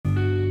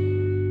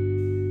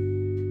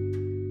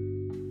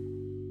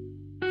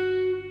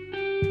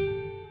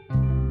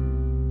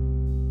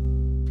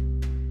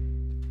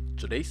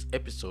Today's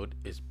episode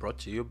is brought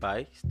to you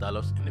by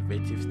Stalos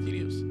Innovative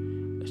Studios,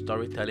 a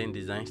storytelling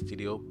design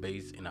studio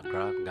based in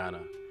Accra, Ghana.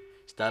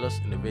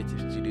 Stalos Innovative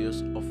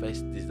Studios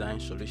offers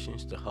design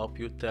solutions to help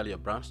you tell your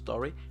brand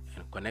story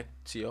and connect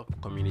to your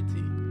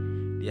community.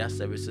 Their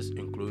services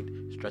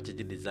include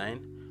strategy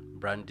design,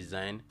 brand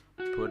design,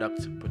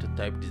 product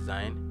prototype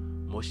design,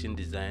 motion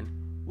design,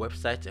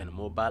 websites and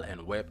mobile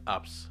and web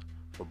apps.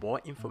 For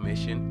more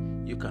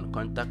information, you can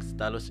contact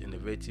Stalos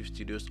Innovative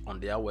Studios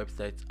on their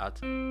website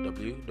at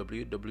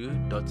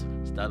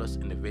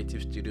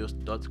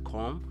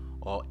www.stalosinnovativestudios.com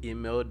or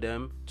email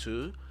them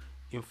to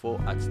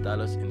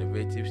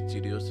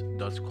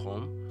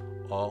info@stalosinnovativestudios.com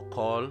or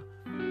call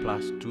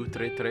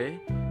 +233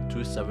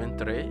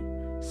 273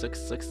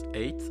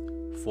 668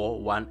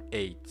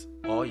 418,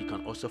 or you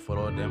can also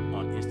follow them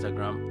on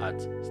Instagram at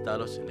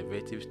Stalos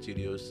Innovative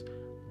Studios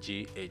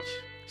GH.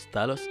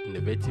 Stalos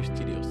Innovative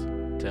Studios.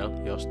 Tell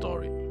your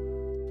story.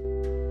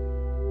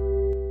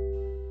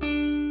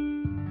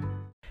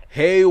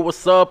 Hey,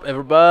 what's up,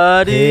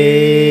 everybody?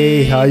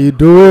 Hey, how you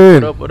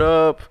doing? What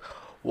up?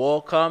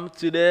 Welcome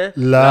to the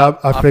Lab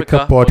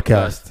Africa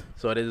podcast.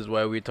 So this is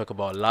where we talk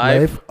about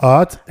life,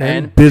 art,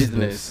 and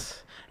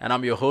business. And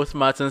I'm your host,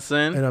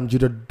 Martinson. And I'm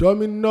Judah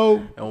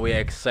Domino. And we're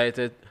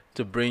excited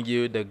to bring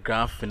you the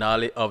grand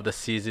finale of the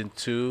season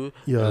 2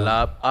 the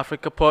Lab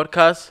Africa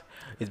podcast.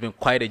 It's been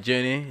quite a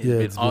journey.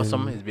 It's been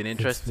awesome. It's been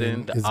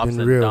interesting. The ups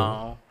and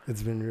downs.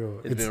 It's been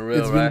real. It's been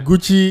real, right? Been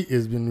Gucci.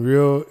 It's been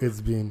real. It's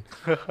been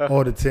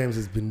all the times.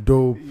 It's been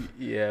dope.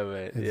 Yeah,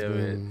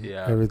 man.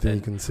 Yeah. Everything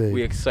you can say.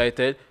 We're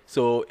excited.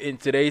 So in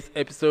today's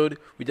episode,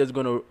 we're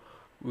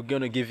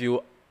gonna give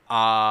you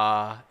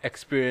our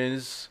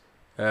experience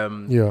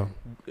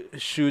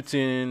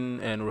shooting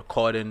and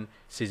recording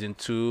season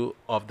 2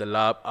 of the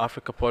Lab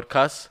Africa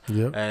podcast,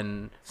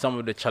 and some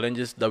of the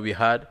challenges that we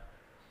had.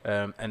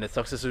 And the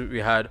successes we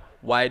had.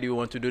 Why do you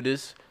want to do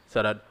this?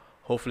 So that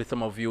hopefully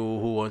some of you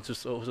who want to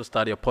also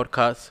start your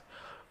podcast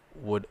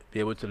would be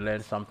able to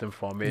learn something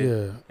from it.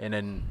 Yeah.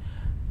 And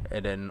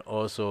then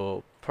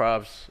also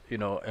perhaps,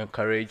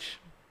 encourage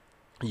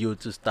you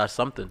to start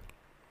something,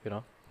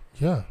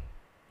 Yeah.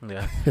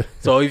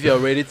 So if you're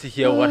ready to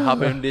hear what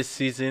happened this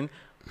season,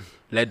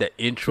 let the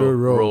intro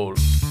roll.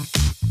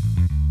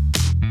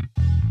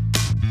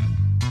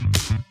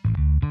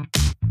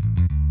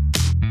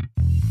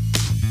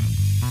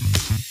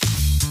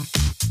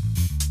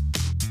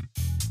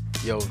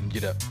 Yo,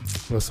 Judah.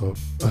 What's up?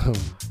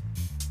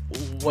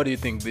 What do you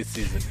think this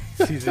season?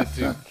 Season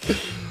 2.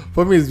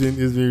 For me, it's been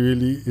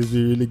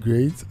really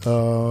great.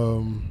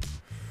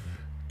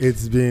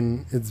 It's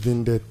been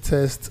the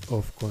test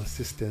of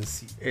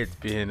consistency. It's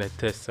been a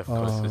test of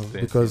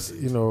consistency because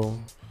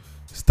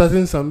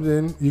starting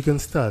something you can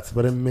start,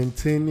 but then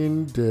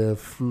maintaining the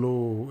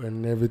flow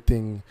and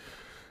everything,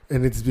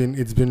 and it's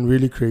been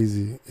really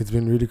crazy. It's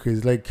been really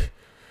crazy. Like,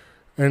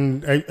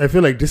 and I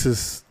feel like this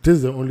is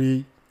the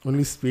only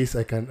space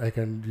I can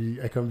be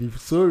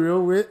so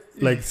real with,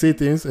 like say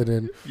things and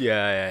then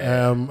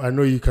I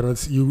know you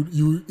cannot you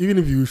even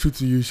if you shoot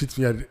me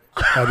at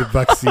the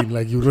back scene,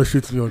 like you don't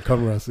shoot me on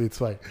camera, so it's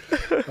fine.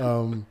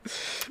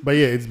 But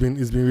yeah, it's been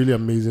really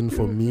amazing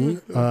for me.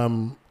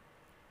 So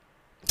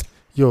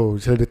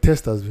the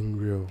test has been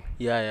real.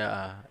 It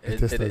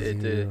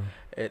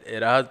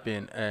has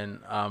been, and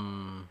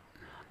I'm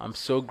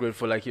so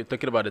grateful. Like you're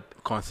talking about the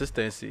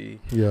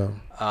consistency.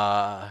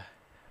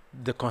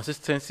 The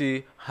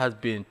consistency has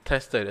been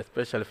tested,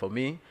 especially for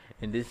me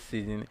in this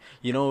season.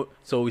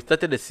 So we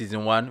started the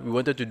season 1. We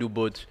wanted to do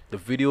both the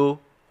video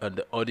and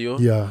the audio.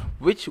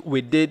 Which we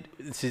did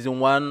in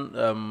season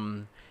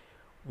 1.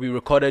 We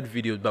recorded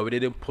videos, but we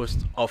didn't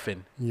post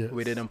often.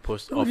 We didn't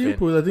post often.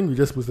 I think we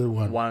just posted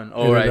one.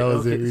 All right.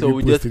 Okay. So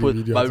we just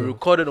posted, but we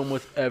recorded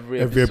almost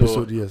every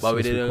episode. Yes, but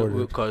we didn't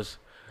because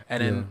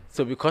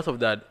of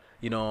that,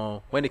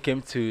 when it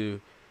came to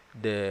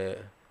the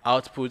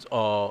output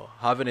or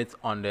having it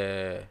on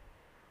the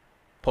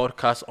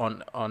podcast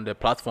on the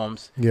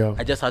platforms,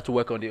 I just had to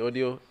work on the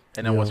audio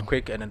and then was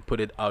quick and then put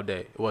it out there.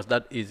 It was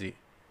that easy,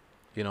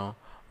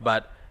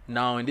 but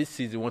now in this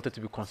season we wanted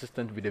to be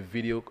consistent with the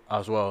video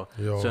as well.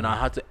 So now I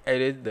had to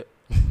edit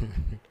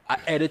I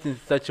edit in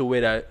such a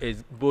way that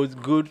it's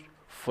both good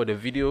for the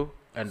video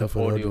and the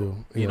audio,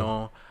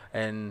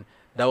 and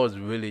that was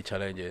really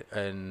challenging,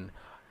 and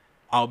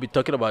I'll be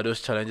talking about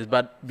those challenges.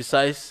 But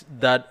besides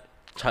that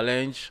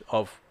challenge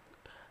of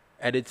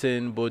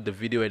editing both the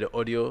video and the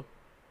audio,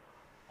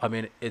 I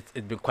mean it's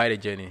been quite a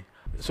journey.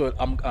 So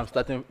I'm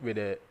starting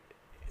with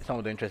some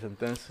of the interesting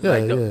things.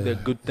 The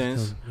good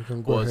things you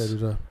can go was ahead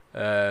with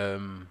that.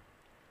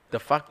 The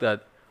fact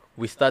that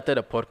we started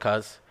a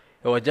podcast.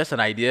 It was just an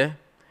idea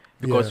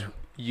because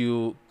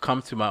you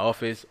come to my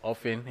office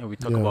often and we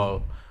talk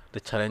about the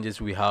challenges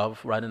we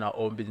have running our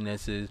own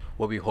businesses,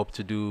 what we hope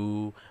to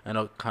do, and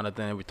all kind of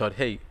thing. We thought,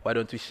 hey, why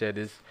don't we share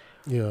this?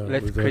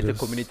 Let's create a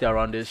community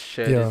around this,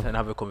 share this, and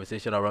have a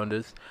conversation around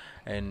this.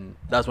 And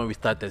that's when we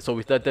started. So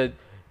we started,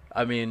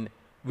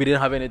 we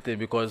didn't have anything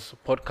because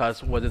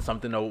podcast wasn't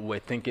something that we were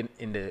thinking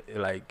in the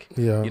like.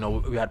 Yeah. You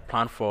know, we had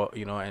planned for,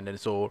 you know, and then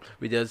so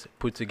we just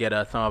put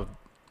together some of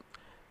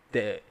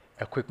the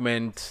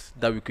equipment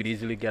that we could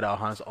easily get our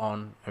hands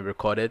on and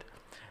record it,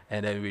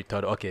 and then we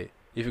thought, okay,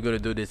 if you're gonna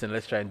do this, then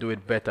let's try and do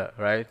it better,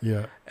 right?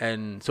 Yeah.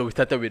 And so we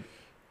started with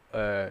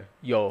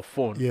your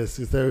phone, Yes,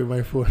 you started with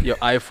my phone. your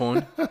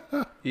iPhone.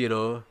 You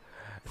know,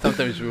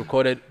 sometimes we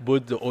recorded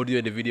both the audio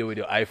and the video with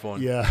your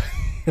iPhone. Yeah.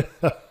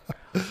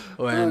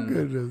 When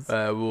goodness.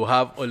 we'll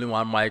have only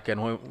one mic,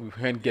 and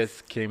when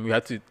guests came, we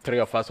had to, three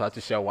of us had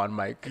to share one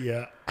mic,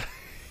 Yeah.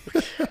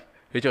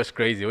 which was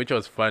crazy, which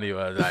was funny. It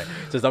was like,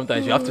 so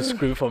sometimes you have to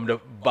scream from the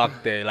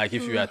back there, like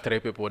if you are three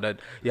people, then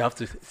you have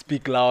to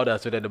speak louder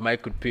so that the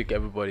mic could pick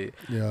everybody.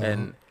 Yeah.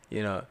 And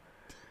you know,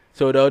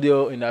 so the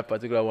audio in that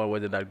particular one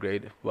wasn't that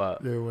great,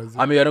 but There was.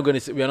 I mean,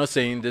 we are not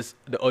saying this.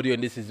 The audio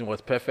in this season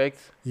was perfect,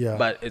 Yeah.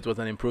 but it was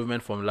an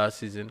improvement from last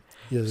season.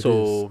 Yes,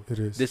 so it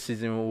is. This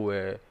season we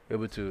were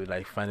able to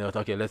like find out,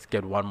 okay, let's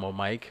get one more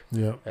mic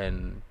Yeah.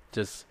 and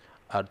just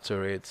add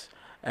to it,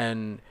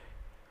 and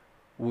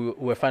we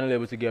were finally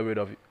able to get rid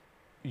of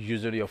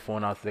using your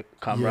phone as the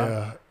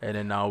camera, Yeah. and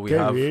then now we Get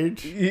have.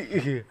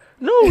 rid?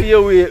 No, yeah,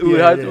 we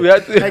Yeah, had yeah. we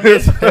had. I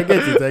get it. I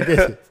get it. I get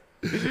it.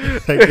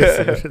 I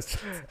get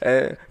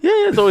it.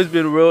 Yeah, so it's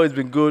been real. It's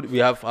been good. We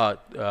have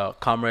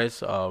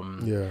cameras.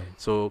 Yeah.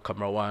 So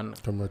camera 1,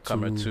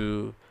 camera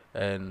 2,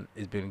 and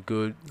it's been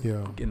good.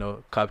 Yeah. You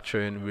know,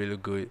 capturing really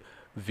good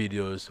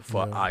videos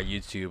for Yeah. our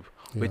YouTube,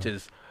 which Yeah.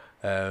 is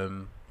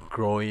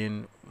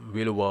growing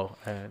really well,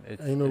 and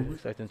it's, I know. it's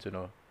exciting to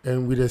know.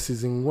 And with the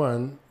season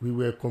 1, we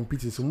were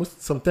competing. So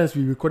sometimes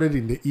we recorded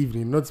in the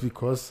evening, not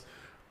because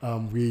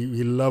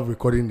we love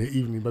recording in the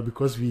evening, but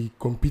because we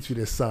compete with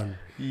the sun.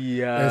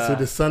 Yeah. And so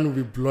the sun will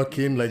be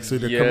blocking, like, so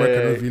the camera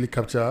cannot really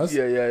capture us.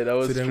 Yeah, that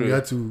was So then true. we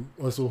had to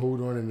also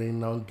hold on and then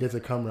now get a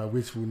camera,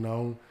 which will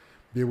now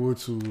be able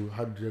to,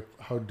 how do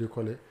they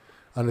call it?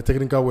 And the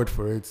technical word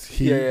for it,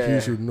 he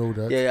should know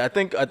that. Yeah, I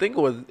think it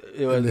was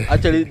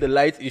actually the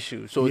light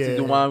issue. So Yeah.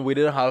 season 1 we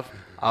didn't have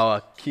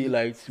our key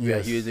lights we are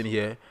Yes. using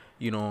here,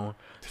 you know.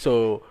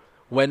 So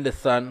when the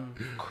sun,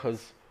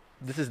 because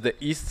this is the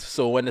east,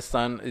 so when the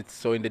sun, it's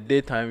so in the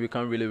daytime we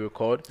can't really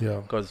record, Yeah.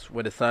 because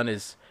when the sun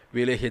is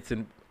really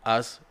hitting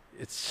us,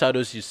 it's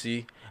shadows you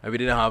see, and we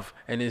didn't have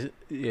any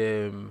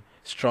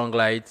strong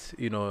lights,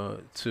 you know,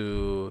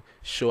 to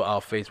show our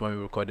face when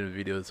we recorded the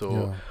video.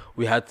 So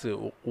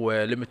Yeah.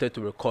 we're limited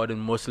to recording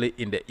mostly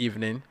in the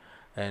evening,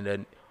 and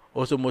then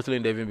also mostly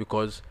in the evening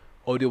because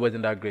audio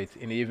wasn't that great.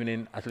 In the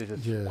evening, at least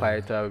it's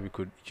quieter. We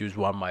could use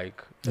one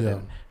mic and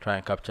then try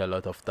and capture a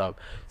lot of stuff.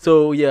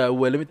 So yeah,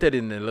 we're limited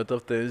in a lot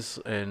of things,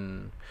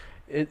 and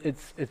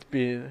it's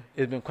been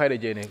quite a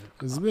journey.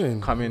 It's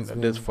been coming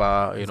this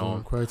far, you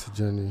know. Quite a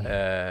journey.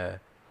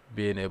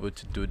 Being able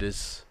to do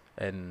this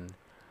and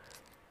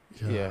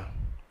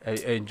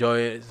enjoy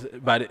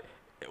it. But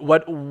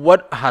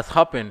what has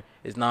happened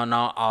is now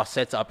our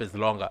setup is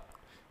longer.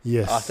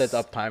 Yes. Our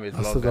setup time is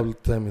longer.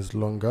 Setup time is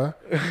longer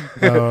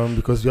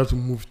because you have to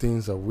move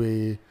things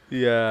away.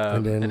 Yeah.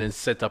 And then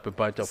set up a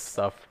bunch of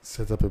stuff.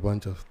 Set up a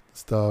bunch of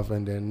stuff,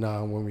 and then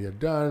now when we are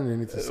done, we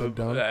need to sit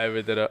down.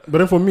 Everything up. But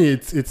then for me,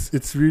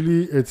 it's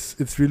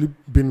really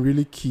been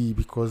really key,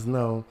 because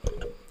now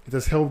it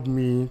has helped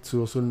me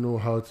to also know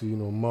how to, you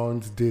know,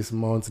 mount this,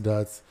 mount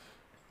that,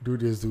 do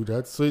this, do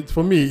that. So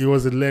for me, it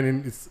was a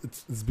learning.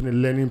 It's been a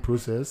learning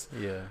process.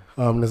 Yeah.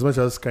 As much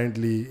as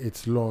currently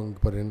it's long,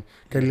 but then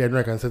currently I know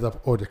I can set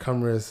up all the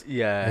cameras.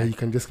 Yeah. And you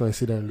can just go and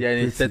sit down. Yeah,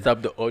 and you set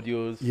up the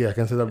audios. Yeah, I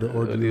can set up the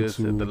audio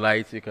and the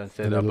lights. You can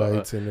set and up the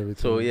lights and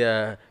everything. So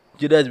yeah,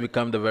 Judah has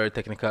become the very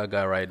technical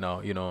guy right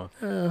now. You know.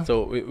 Yeah.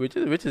 So which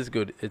is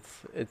good. It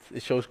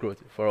shows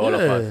growth for all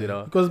of us. You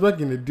know. Because back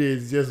in the day,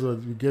 it's just what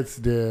we get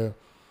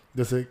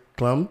there's a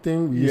clamp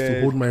thing. We used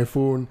to hold my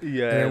phone.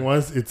 Yeah. And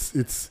once it's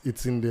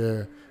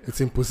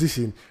in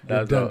position,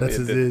 That's done. That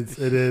is it.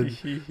 And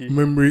then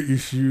memory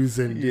issues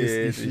and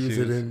this issues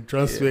and then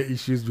transfer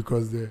issues,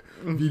 because the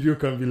video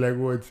can be like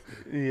what?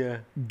 Yeah.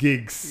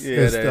 Gigs. Yeah.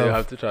 And Then stuff. you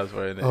have to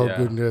transfer it. Oh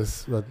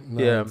goodness! But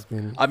now it's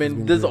been. I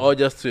mean, this is all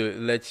just to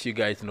let you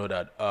guys know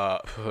that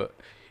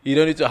you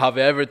don't need to have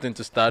everything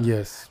to start.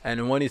 Yes.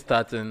 And when you're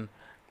starting,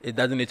 it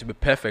doesn't need to be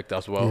perfect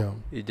as well.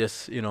 Yeah. You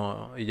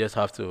just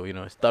have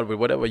to, start with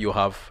whatever you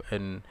have,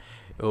 and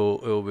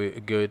it'll be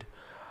good.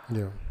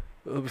 Yeah.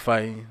 It'll be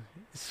fine.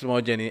 Small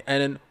journey.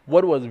 And then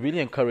what was really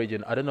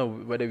encouraging, I don't know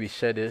whether we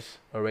shared this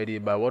already,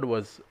 but what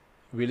was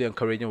really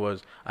encouraging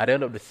was at the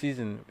end of the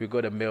season, we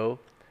got a mail.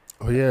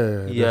 Oh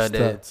yeah. Yeah, the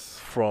stats.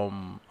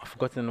 From, I've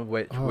forgotten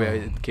where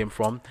it came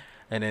from.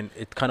 And then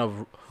it kind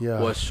of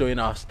was showing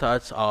our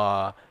stats,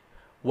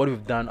 what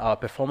we've done, our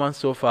performance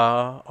so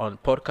far on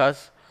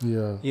podcasts.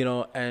 Yeah. You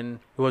know, and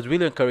it was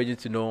really encouraging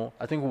to know.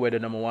 I think we were the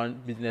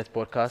 #1 business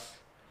podcast.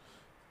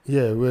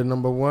 Yeah, we're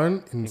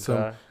 #1 in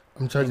some.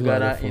 I'm charging in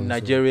Ghana, in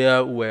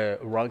Nigeria, we're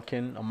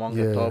ranking among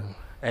the top,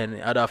 and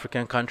in other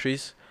African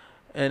countries,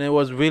 and it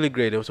was really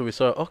great. So we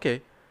saw,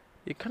 okay,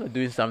 you're kind of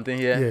doing something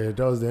here. Yeah,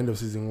 that was the end of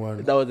season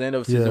 1. That was the end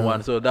of season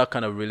 1, so that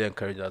kind of really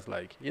encouraged us.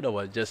 Like, you know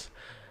what, just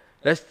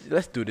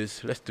let's do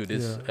this.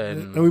 Yeah.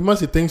 And we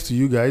must say thanks to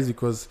you guys,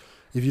 because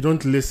if you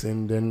don't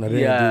listen, then at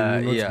the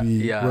end of the day, we will not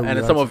be where we and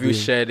are some of you today.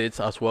 shared it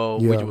as well,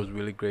 Yeah. which was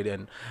really great,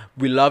 and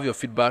we love your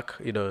feedback.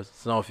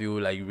 Some of you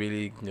like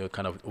really,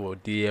 kind of will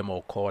DM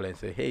or call and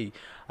say, hey,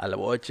 I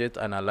watch it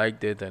and I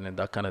liked it, and then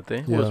that kind of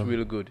thing. It was Yeah.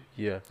 really good.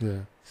 Yeah. Yeah.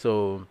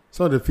 So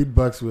Some of the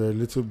feedbacks were a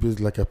little bit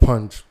like a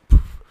punch.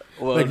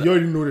 well, Like, you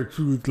already know the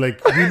truth.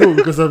 Like, you know,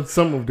 because of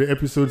some of the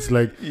episodes,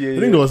 like, yeah, I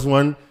think there was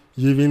one,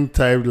 you even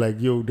typed, like,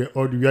 yo,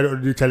 we had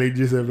audio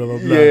challenges and blah, blah,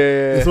 blah.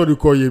 yeah. That's what you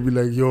call you, be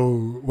like,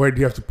 yo, why do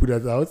you have to put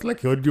that out?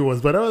 Like, your audio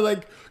was, but I was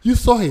like, you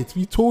saw it.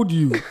 We told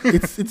you.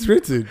 It's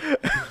written.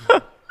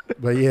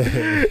 But yeah.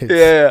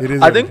 Yeah. it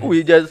is I what think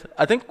it is.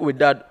 I think with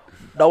that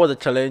was a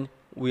challenge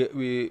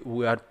we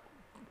had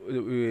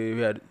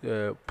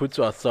put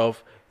to ourselves,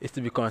 is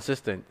to be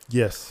consistent.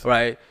 Yes.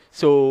 Right.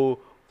 So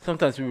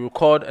sometimes we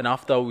record, and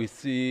after we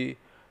see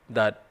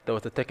that there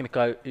was a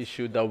technical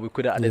issue that we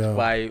couldn't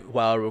identify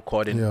while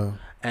recording, Yeah.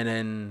 and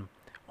then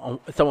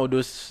some of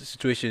those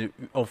situations,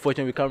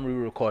 unfortunately, we can't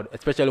re-record,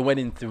 especially when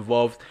it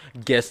involves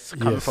guests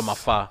coming from Yes.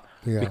 afar.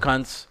 Yeah. We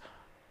can't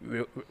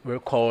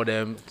record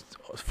them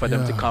for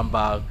them to Yeah. come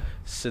back,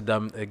 sit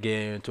them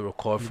again to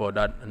record for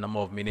that number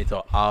of minutes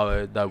or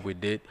hours that we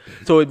did.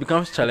 So it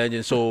becomes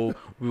challenging. So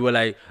we were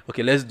like,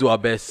 okay, let's do our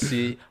best,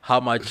 see how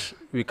much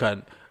we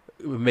can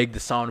make the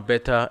sound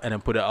better, and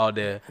then put it out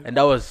there. And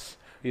that was,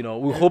 we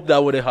hope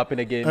that wouldn't happen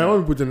again. I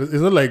want to put in, it's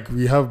not like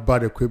we have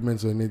bad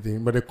equipment or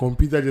anything, but the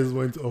computer just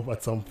went off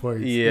at some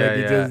point. Yeah, Like, it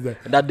yeah. just,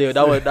 And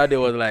that day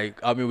was like,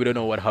 I mean, we don't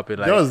know what happened.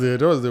 Like,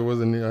 that was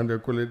wasn't it? Under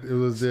call it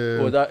was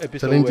the was that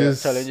episode where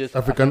challenges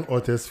African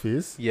authors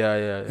face. Yeah,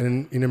 yeah.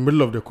 And in the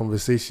middle of the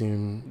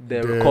conversation,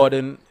 The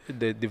recording,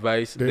 the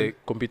device, the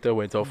computer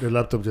went off. the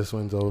laptop just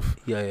went off.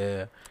 Yeah, yeah,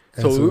 yeah.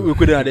 And So we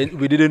couldn't,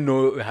 we didn't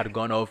know it had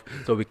gone off.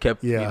 So we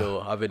kept,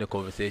 Yeah. having a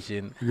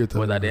conversation. You get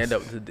But at the us. end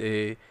of the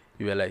day,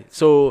 you were like,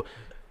 so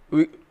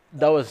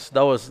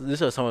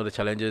these are some of the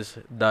challenges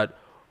that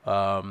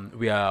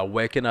we are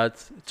working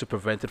at to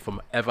prevent it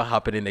from ever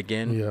happening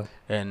again. Yeah.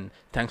 And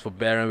thanks for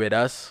bearing with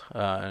us,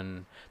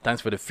 and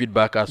thanks for the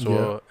feedback as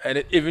well.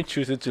 And even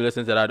choosing to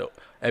listen to that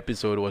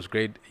episode was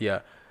great.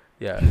 Yeah.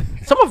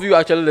 Some of you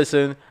actually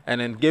listened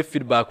and then gave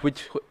feedback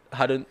which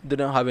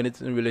didn't have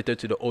anything related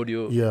to the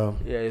audio.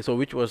 Yeah. So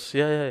which was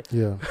yeah.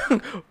 Yeah.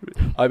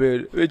 I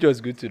mean, which was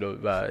good to know.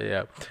 But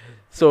yeah.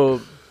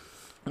 So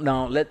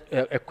now let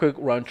a quick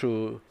run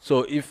through.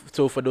 So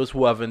for those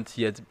who haven't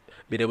yet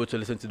been able to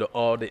listen to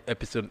all the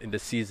episode in the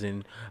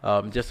season,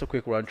 just a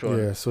quick run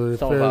through. Yeah. So the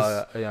Some of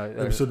first our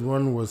episode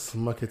 1 was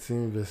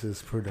marketing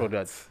versus product.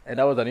 products, and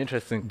that was an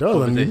interesting. That was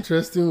an conversation.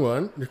 interesting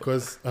one,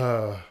 because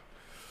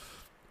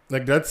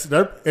like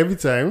that every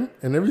time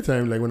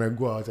like when I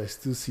go out, I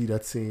still see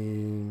that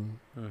same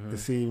the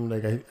same,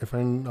 like I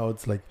find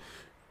out like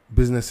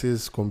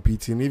businesses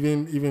competing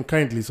even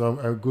currently. So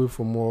I go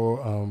for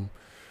more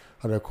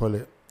how do I call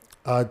it,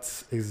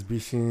 arts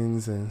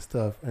exhibitions and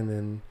stuff, and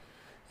then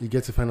you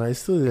get to find out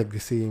it's still like the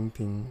same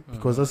thing,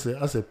 because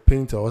as a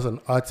painter or as an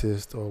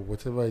artist or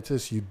whatever it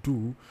is you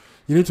do,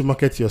 you need to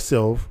market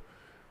yourself.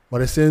 But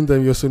at the same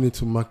time, you also need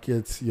to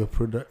market your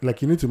product.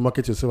 Like, you need to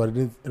market yourself. At the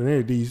end of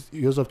the day,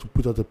 you also have to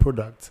put out a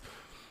product.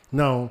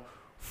 Now,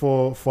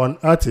 for an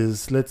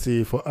artist, let's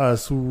say for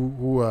us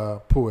who are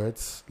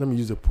poets, let me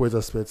use the poet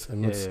aspect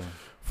and not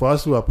for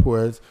us who are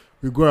poets,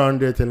 we go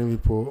around there telling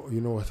people, you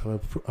know what,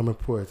 I'm a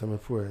poet. And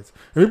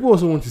people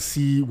also want to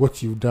see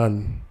what you've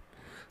done.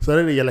 So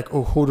then you're like,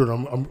 oh, hold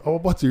on, I'm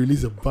about to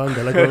release a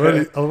banger. Like,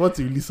 I'm about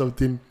to release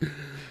something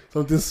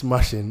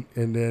smashing,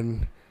 and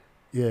then.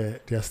 Yeah,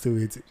 they are still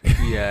waiting.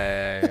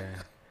 Yeah.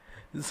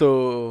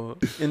 So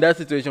in that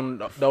situation,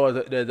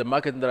 the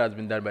marketing that has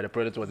been done by the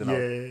product wasn't out.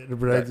 Yeah, the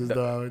product is not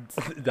out.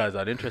 That's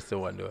an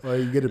interesting one, though. Or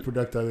you get the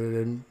product out and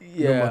then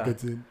no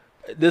marketing.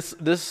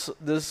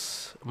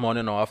 This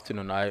morning or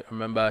afternoon, I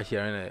remember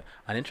hearing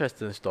an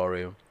interesting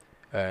story,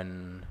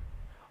 and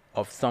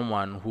of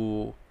someone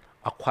who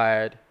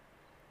acquired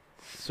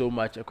so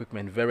much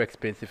equipment, very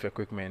expensive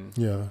equipment.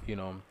 Yeah.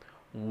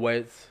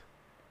 Worth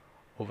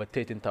over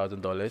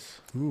 $13,000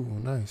 Ooh,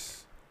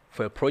 nice.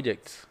 for a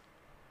project,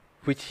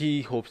 which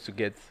he hopes to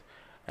get,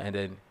 and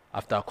then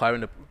after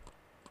acquiring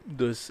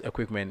those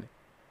equipment,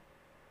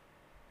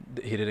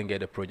 he didn't get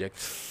the project.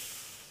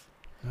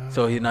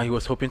 So he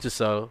was hoping to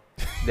sell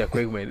the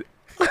equipment,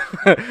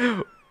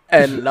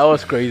 and that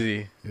was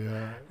crazy.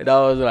 Yeah. That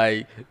was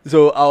like,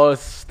 so I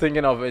was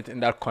thinking of it in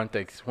that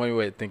context when we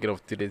were thinking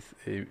of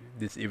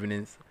this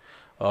evening's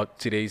or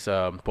today's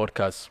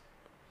podcast.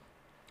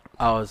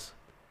 I was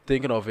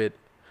thinking of it.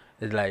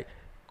 It's like,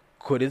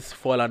 could this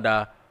fall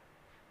under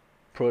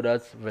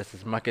products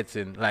versus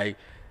marketing? Like,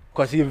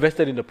 because he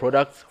invested in the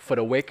product for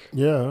the work,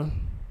 Yeah.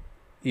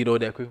 the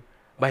equipment,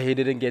 but he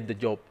didn't get the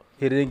job.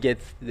 He didn't get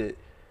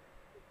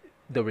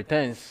the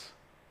returns.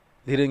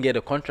 He didn't get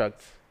a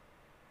contract.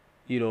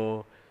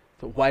 So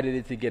why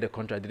didn't he get a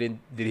contract? Did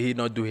he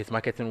not do his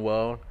marketing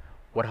well?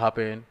 What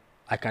happened?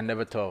 I can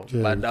never tell.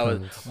 Yeah,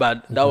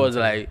 That was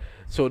like,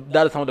 so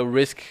that is some of the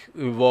risk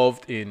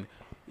involved in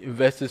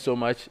invested so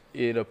much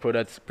in a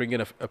product,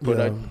 bringing a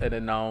product, and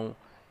then now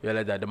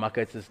realize that the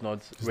market is not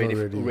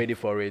ready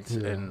for it.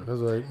 Yeah. And that's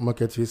why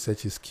market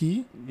research is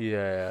key.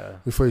 Yeah.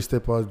 Before you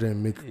step out there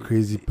and make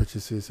crazy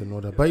purchases and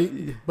all that.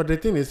 But the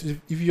thing is,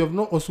 if you have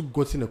not also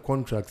gotten a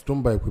contract,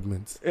 don't buy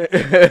equipment.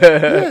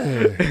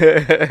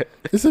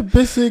 It's a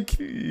basic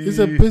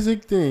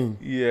thing.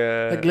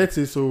 Yeah. Like let's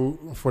say so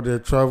for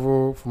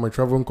my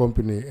travel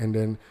company, and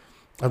then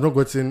I've not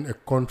gotten a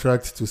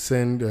contract to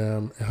send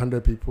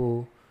 100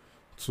 people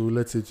to,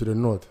 let's say, to the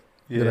north.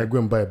 Then I go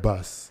and buy a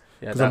bus.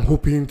 Because I'm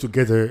hoping to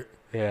get a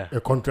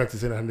contract to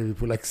send 100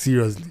 people. Like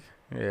seriously.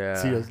 Yeah.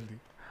 Seriously.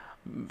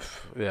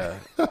 Yeah.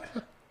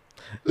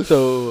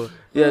 So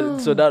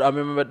that I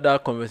remember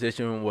that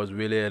conversation was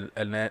really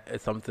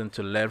something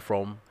to learn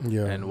from.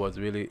 Yeah. And it was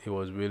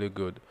really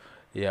good.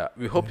 Yeah.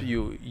 We hope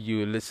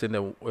you listen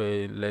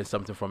and learn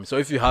something from it. So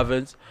if you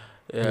haven't,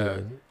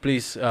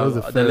 please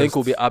the link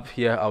will be up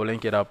here. I'll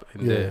link it up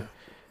in there.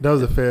 That was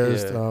the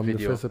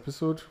first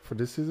episode for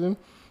this season.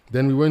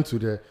 Then we went to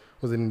the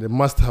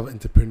must-have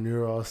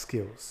entrepreneurial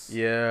skills.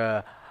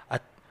 Yeah,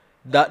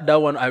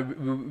 that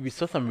one we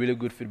saw some really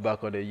good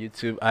feedback on the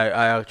YouTube.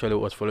 I actually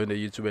was following the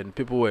YouTube, and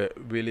people were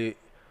really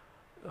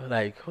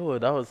like, "Oh,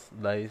 that was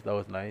nice. That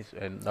was nice."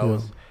 And that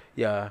was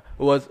it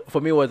was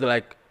for me. It was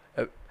like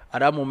at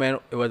that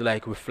moment, it was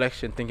like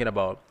reflection, thinking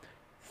about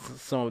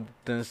some of the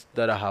things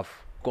that I have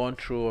gone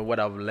through and what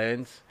I've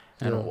learned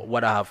and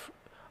what I have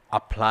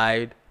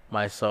applied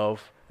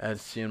myself and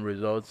seen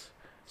results.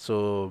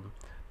 So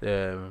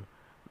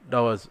that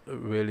was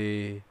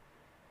really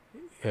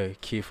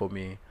key for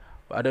me.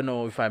 But I don't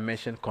know if I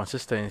mentioned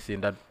consistency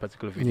in that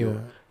particular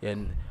video.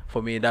 And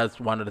for me, that's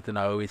one of the things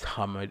I always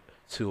hammer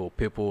to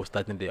people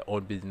starting their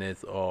own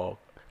business or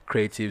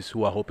creatives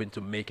who are hoping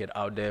to make it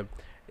out there,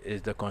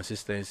 is the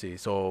consistency.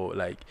 So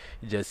like,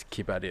 just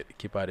keep at it,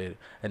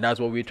 and that's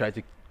what we try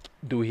to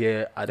do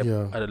here at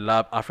the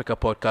Lab Africa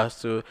podcast.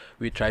 So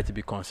we try to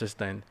be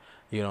consistent.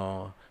 You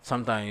know,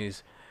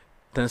 sometimes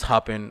things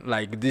happen.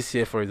 Like this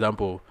year, for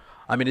example,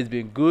 I mean, it's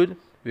been good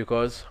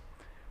because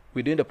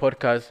we're doing the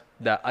podcast.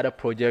 There are other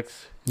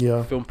projects,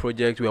 film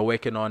projects we are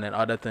working on and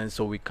other things.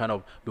 So we kind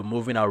of be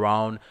moving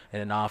around,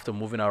 and then after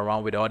moving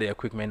around with all the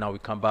equipment, now we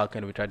come back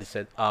and we try to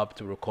set up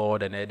to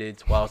record and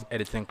edit whilst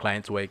editing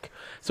clients' work.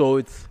 So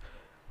it's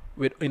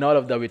in all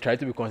of that, we try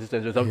to be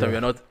consistent. So sometimes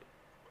we're not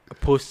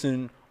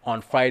posting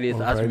on Fridays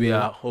we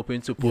are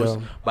hoping to post,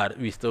 but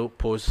we still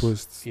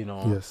post. You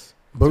know. Yes.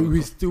 But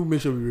we still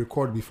make sure we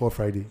record before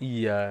Friday.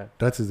 Yeah.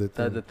 That is the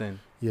thing. That's the thing.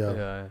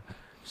 Yeah.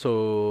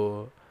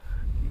 So,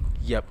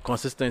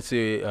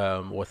 consistency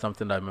was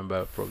something I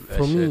remember from.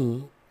 For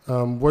me,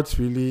 what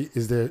really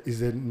is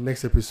the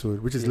next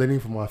episode, which is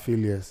learning from our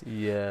failures.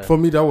 Yeah. For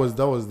me, that was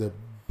the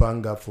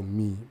banger for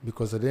me,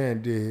 because at the end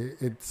of the day,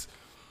 it's,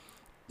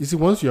 you see,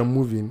 once you are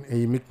moving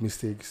and you make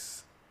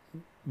mistakes,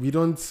 we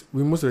most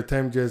of the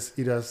time just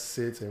either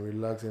sit and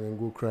relax and then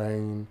go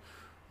crying.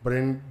 But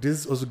then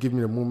this also gives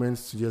me the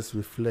moments to just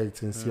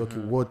reflect and see, okay,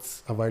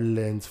 what have I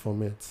learned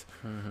from it?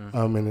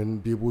 And then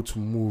be able to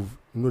move.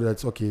 Know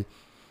that, okay,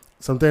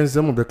 sometimes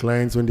some of the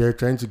clients, when they're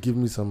trying to give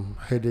me some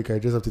headache, I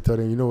just have to tell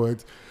them, you know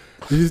what?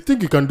 If you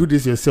think you can do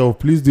this yourself,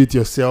 please do it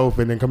yourself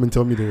and then come and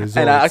tell me the results.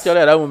 And actually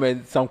at that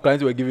moment, some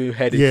clients were giving you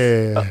headaches.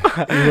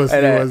 Yeah, it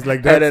was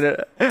like that.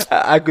 And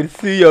I could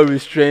see your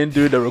restraint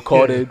during the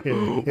recording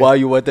while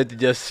you wanted to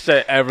just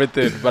share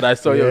everything. But I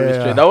saw your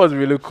restraint. That was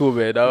really cool,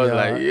 man. That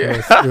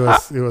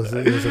was it was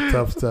a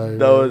tough time.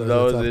 That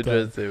was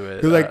interesting,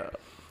 man. Like,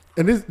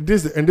 and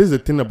this is the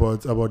thing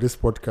about this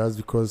podcast,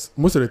 because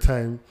most of the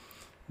time,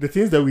 the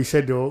things that we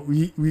schedule,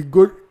 we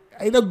go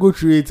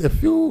through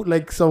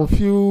it some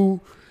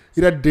few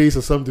either days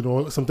or something,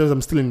 or sometimes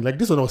I'm still in, like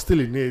this one I was still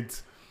in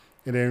it,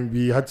 and then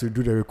we had to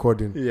do the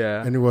recording.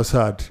 Yeah. And it was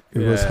hard. It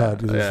was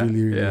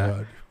really, really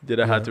hard.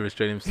 Jada had to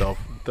restrain himself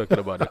talking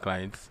about the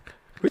clients,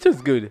 which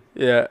is good.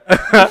 Yeah.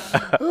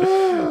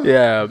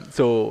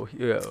 So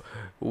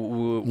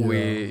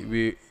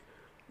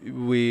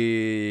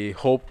we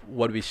hope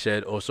what we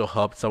shared also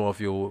helped some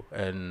of you,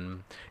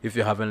 and if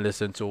you haven't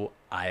listened to,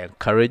 I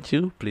encourage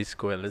you, please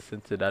go and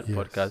listen to that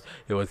podcast.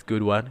 It was a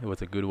good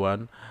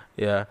one.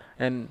 Yeah.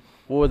 And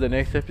what was the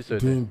next episode?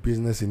 Doing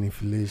business in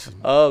inflation.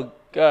 Oh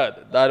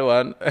God, that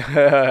one.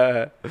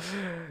 That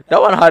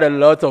one had a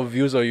lot of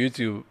views on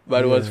YouTube,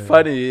 but it was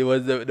funny. It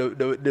was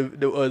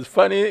it was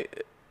funny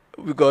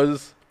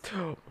because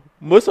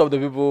most of the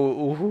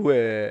people who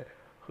were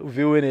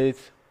viewing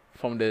it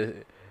from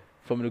the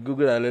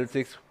Google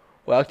Analytics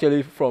were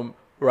actually from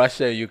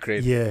Russia and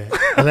Ukraine. Yeah,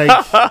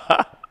 like.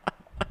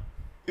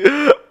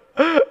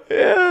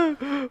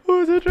 It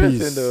was interesting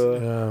peace.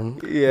 though.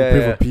 We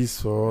pray for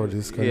peace for all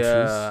these countries.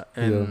 Yeah,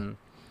 and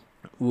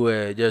we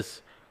were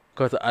just,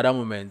 because at that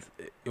moment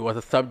it was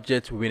a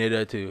subject we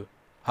needed to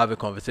have a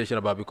conversation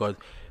about, because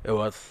it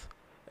was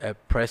a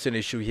pressing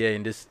issue here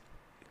in this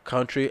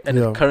country, and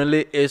it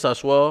currently is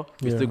as well.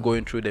 We're still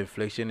going through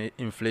the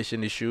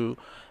inflation issue.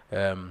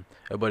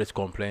 Everybody's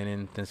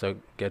complaining, things are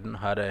getting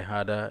harder and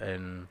harder,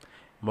 and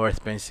more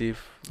expensive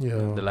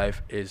Yeah. the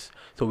life is.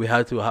 So we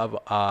had to have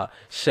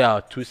share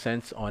our 2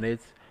 cents on it,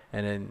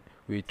 and then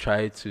we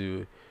try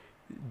to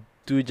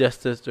do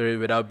justice to it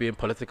without being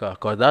political,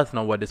 because that's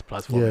not what this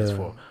platform is Yeah.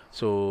 for.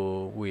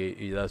 So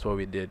that's what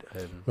we did.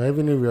 But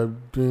even if we are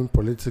doing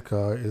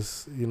political,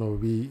 is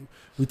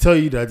we tell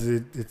you that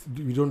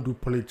we don't do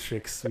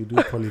politics, we do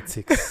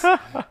politics.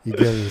 You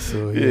get me?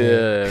 So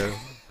Yeah.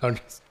 I'm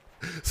just,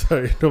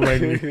 sorry, don't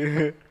mind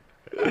me.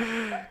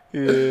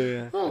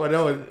 Yeah. Oh, but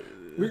that was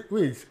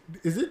wait.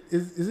 Is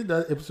it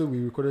that episode we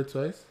recorded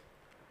twice?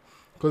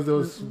 Because there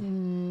was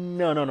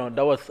No.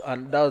 That was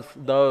the that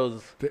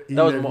was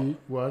E11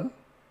 one.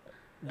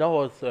 the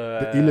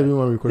E11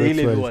 one we recorded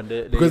E11 twice. one.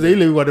 Because the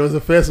E11 one, there was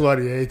the first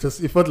one. Yeah, it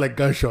felt like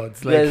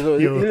gunshots. Like, yeah, so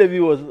yo, E11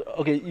 was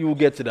okay. You will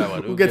get to that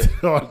one. we'll get to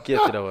that one. We'll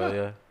get to that one.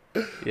 Yeah.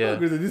 Yeah.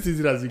 Because this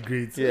season has been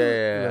great.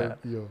 Yeah.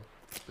 Like, yo,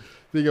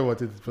 think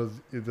about it.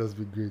 It has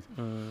been great.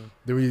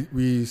 Then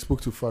we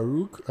spoke to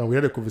Farouk and we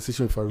had a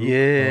conversation with Farouk.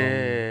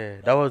 Yeah,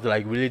 that was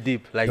like really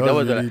deep. Like that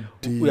was really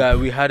like deep. yeah,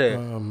 we had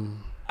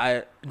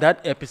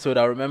that episode.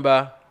 I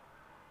remember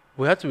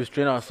we had to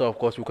restrain ourselves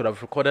because we could have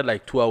recorded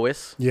like 2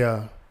 hours.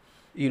 Yeah.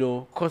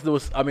 Because there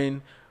was,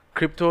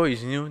 crypto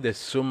is new. There's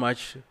so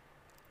much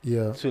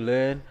Yeah. to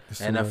learn, There's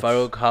so and much.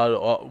 Farouk had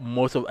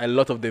a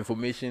lot of the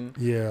information.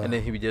 Yeah. And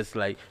then he would just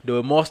like there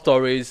were more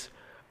stories.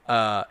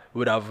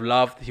 Would have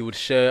loved he would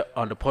share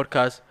on the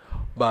podcast,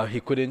 but he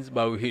couldn't.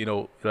 But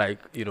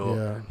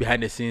Yeah.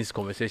 behind the scenes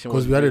conversation.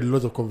 Because was we had a good.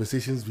 lot of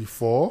conversations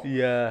before.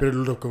 Yeah. We had a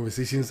lot of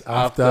conversations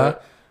After.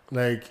 after.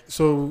 Like,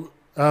 so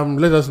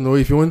let us know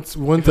if you want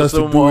If us you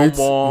to do more it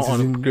on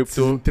in crypto.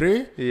 season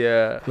 3,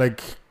 Yeah.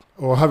 like,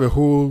 or have a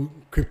whole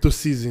crypto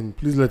season.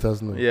 Please let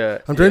us know. Yeah.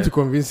 I'm trying to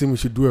convince him we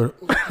should do a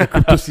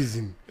crypto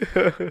season,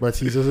 but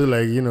he's also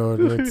like,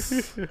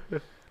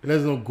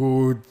 let's not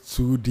go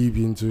too deep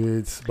into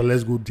it, but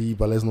let's go deep,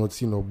 but let's not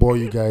bore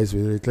you guys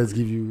with it. Let's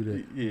give you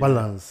the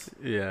balance.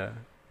 Yeah.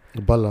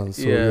 The balance.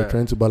 So Yeah. we're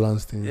trying to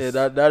balance things. Yeah,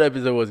 that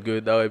episode was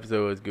good.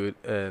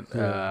 And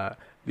Yeah.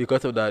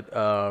 because of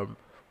that,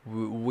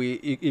 we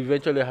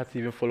eventually had to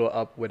even follow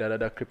up with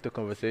another crypto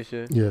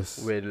conversation. Yes.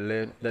 With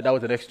Len. That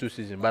was the next 2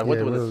 seasons. But what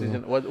Yeah, was the well,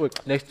 season?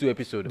 What next 2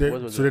 episodes?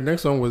 What was So the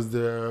next one was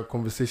the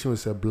conversation with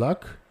Sir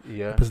Black,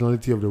 yeah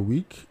personality of the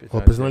week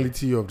or Personality.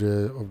 personality of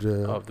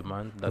the of the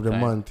month? That of the time.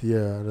 month.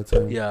 Yeah, at that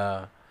time.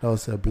 Yeah, That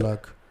was Sir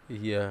Black.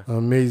 yeah,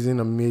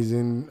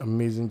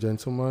 Amazing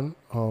gentleman.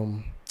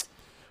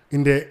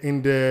 In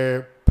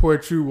the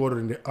poetry world,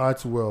 in the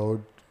art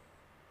world,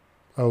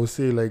 I would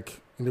say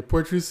like in the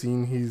poetry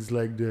scene, he's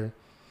like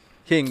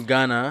Here in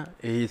Ghana,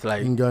 he's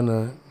like in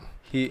Ghana.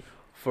 he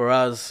for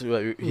us. He's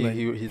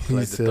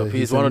like the top.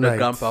 He's a one of the knight.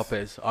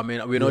 grandpapas. I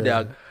mean, we know they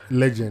are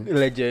legend.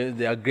 legends.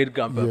 They are great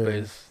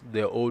grandpapas.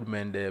 They're old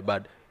men there,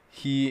 but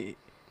he's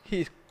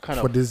kind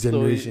For of this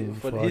generation,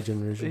 for for our his-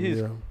 generation, he's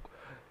yeah,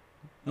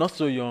 not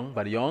so young,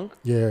 but young.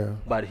 yeah,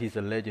 But he's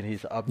a legend.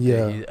 He's up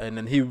Yeah. there. And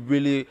then he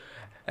really,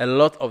 a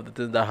lot of the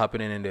things that are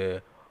happening in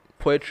the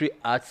poetry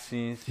art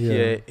scenes Yeah.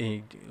 here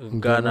in In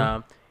Ghana,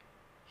 Ghana.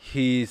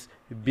 he's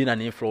been an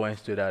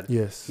influence to that.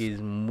 yes, He's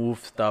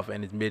moved stuff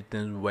and he's made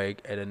things work.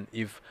 And then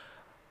if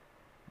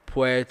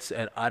poets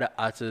and other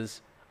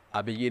artists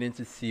are beginning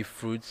to see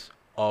fruits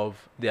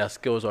of their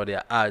skills or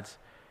their art,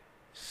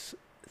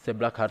 Sir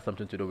Black had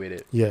something to do with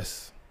it.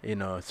 yes,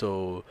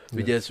 So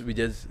we Yes.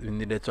 just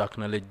needed to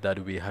acknowledge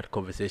that we had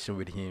conversation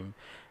with him,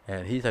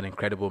 and he's an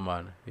incredible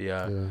man.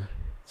 Yeah. yeah.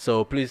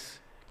 So please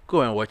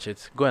go and watch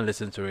it. Go and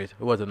listen to it.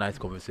 It was a nice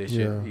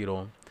conversation.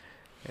 Yeah.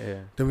 Yeah.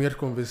 Then we had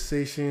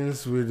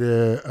conversations with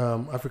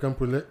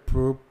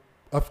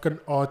African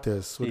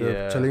artists, with Yeah.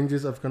 the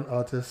challenges African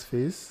artists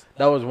face.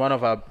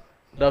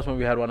 That's when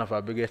we had one of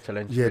our biggest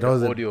challenges. Yeah, with that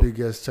was the the audio.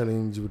 biggest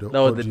challenge with the That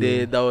was audio.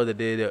 the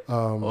day the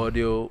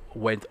audio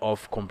went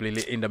off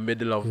completely in the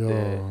middle of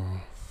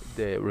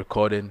the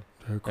recording,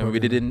 and we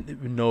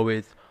didn't know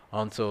it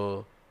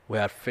until we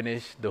had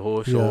finished the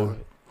whole show,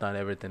 done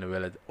everything, and we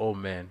were like, oh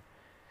man.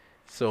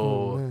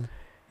 So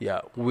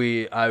yeah,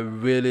 I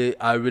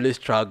really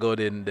struggled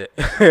in the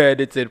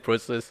editing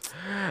process,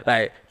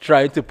 like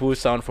trying to pull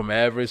sound from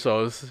every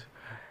source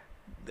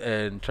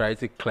and try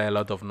to clear a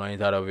lot of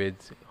noise out of it,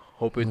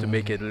 hoping to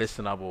make it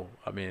listenable.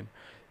 I mean,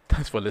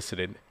 thanks for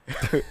listening.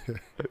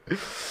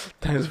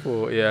 Thanks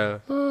for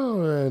Oh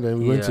man, then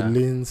we went to Yeah.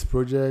 Lynn's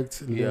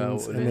project,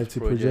 Lynn's NFT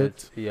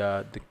project.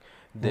 Yeah,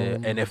 the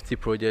Um, NFT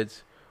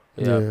project.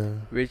 Yeah.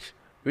 Which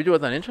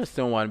was an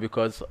interesting one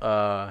because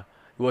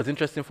it was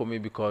interesting for me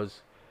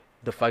because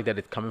the fact that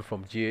it's coming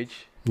from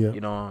GH, Yeah.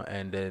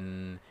 and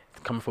then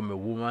it's coming from a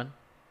woman,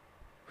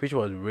 which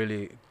was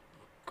really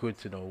good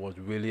to know, was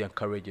really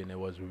encouraging. It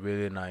was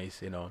really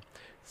nice,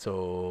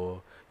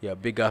 So yeah,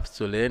 big ups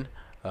to Lynn.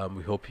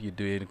 We hope you're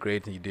doing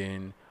great and you're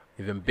doing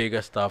even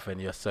bigger stuff and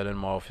you're selling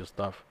more of your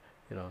stuff,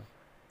 Yeah.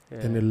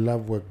 And the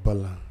love work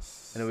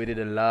balance. And we did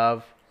a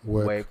love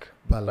work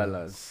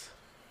balance.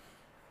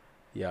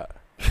 Yeah.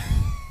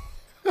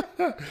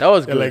 That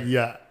was You're good. like,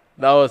 yeah.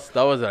 That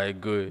was like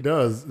good. That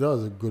was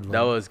a good one.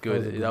 That was a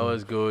good. That one.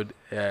 was good.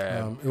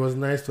 Yeah. It was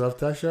nice to have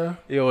Tasha.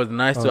 It was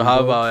nice on to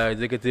have board. our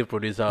executive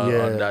producer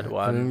on that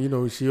one. And you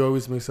know, she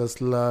always makes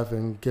us laugh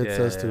and gets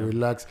us to Yeah.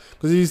 relax.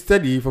 Because you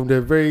study from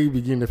the very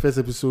beginning, the first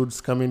episodes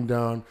coming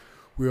down,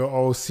 we are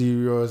all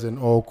serious and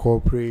all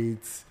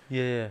corporate.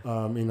 Yeah.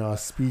 In our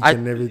speech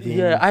and everything.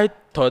 Yeah, I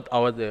thought I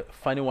was the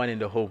funny one in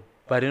the home,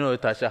 but I didn't know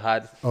Tasha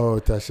had. Oh,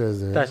 Tasha's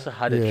there. Tasha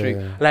had a trick.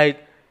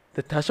 Like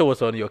the Tasha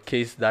was on your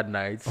case that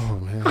night. Oh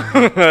man.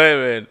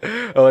 Man,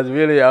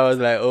 I was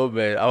like, oh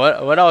man.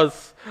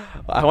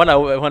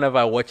 Whenever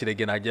I watch it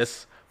again, I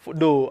just.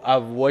 No,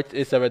 I've watched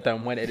it several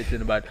times when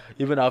editing, but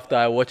even after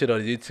I watch it on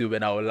YouTube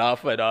and I will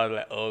laugh and I was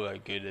like, oh my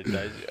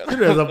goodness.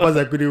 There's a part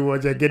I couldn't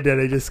watch. I get there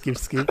and I just skip.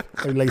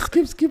 I'm like,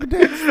 skip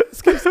next.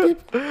 Skip.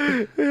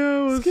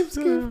 Yeah,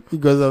 Skip.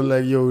 Because I'm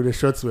like, yo, the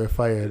shots were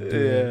fired.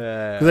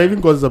 Yeah. Because I even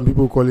got some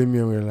people calling me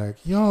and we're like,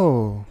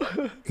 yo,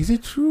 is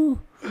it true?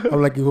 I'm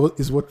like,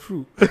 is what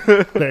true?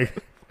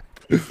 Like,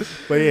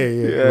 but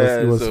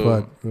it was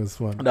fun. It was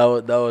fun. That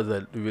was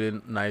a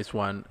really nice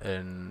one,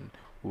 and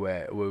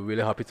we're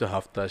really happy to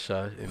have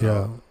Tasha,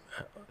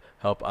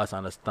 help us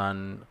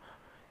understand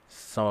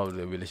some of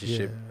the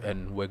relationship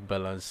and work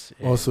balance.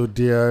 Also,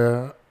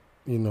 dear,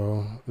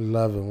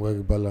 love and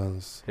work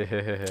balance.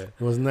 It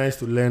was nice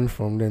to learn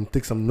from them,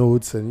 take some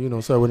notes,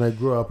 and so when I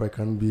grow up, I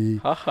can be,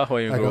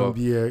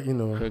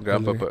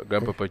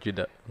 Grandpapa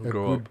Judah,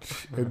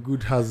 a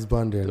good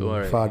husband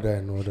and father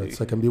and all that,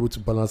 so I can be able to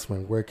balance my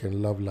work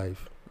and love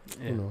life.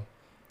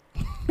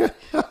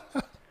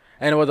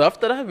 And it was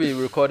after that we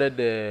recorded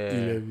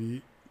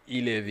the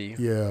E-Levy.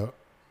 Yeah.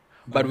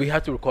 But we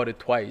had to record it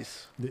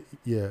twice.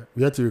 We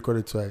had to record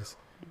it twice.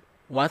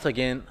 Once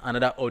again,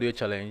 another audio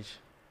challenge.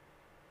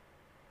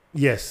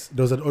 Yes,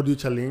 there was an audio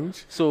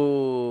challenge.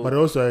 So, but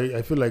also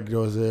I feel like there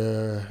was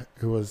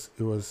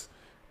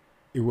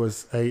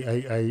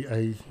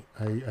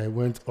I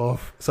went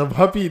off. So I'm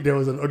happy there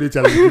was an audio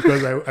challenge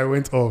because I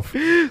went off.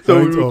 So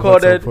we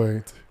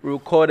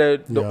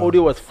recorded. The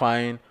audio was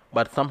fine,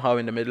 but somehow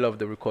in the middle of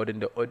the recording,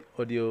 the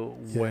audio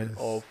went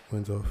off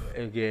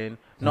again.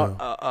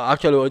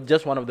 Actually, it was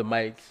just one of the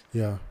mics.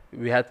 Yeah.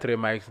 We had 3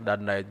 mics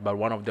that night, but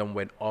one of them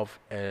went off,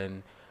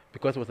 and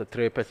because it was a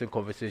 3-person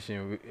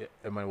conversation,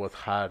 it was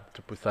hard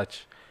to put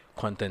such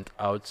content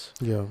out.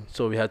 Yeah.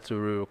 So we had to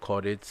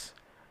re-record it,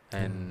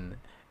 and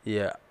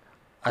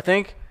I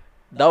think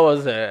that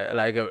was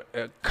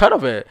a kind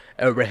of a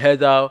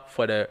rehearsal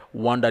for the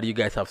one that you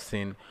guys have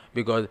seen,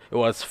 because it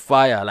was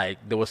fire. Like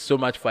there was so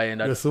much fire in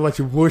that. There's so much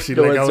emotion.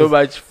 There was so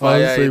much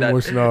fire so in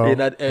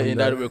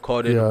that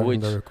recording,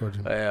 which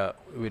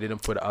we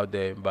didn't put out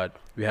there, but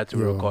we had to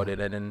record it,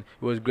 and then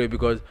it was great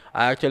because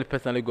I actually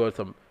personally got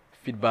some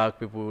feedback.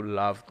 People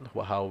loved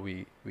how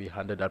we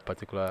handled that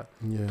particular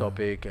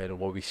topic and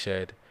what we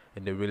shared,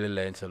 and they really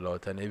learned a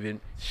lot, and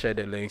even shared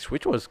the links,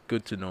 which was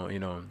good to know.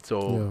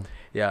 So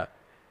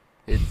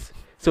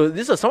so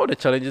these are some of the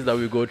challenges that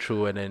we go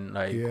through, and then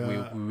we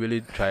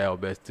really try our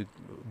best to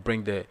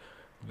bring the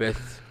best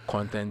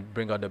content,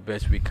 bring out the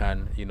best we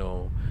can,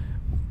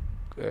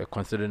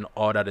 considering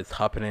all that is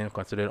happening,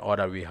 considering all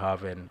that we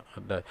have, and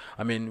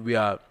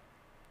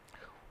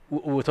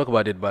we'll talk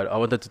about it, but I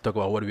wanted to talk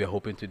about what we are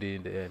hoping to do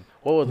in the end.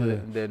 What was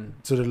it then?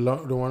 So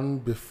the one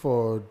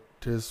before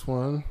this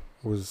one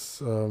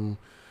was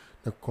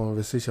our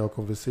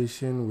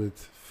conversation with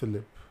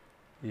Philip.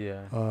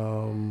 Yeah.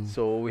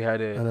 So we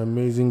had an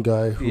amazing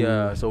guy.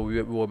 So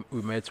we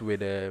met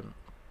with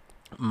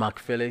Mark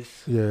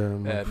Felix. Yeah.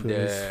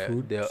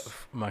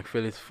 Mark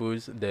Felix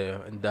Foods,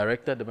 the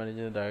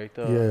managing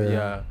director.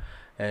 Yeah.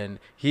 And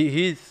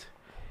he's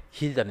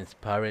an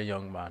inspiring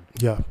young man.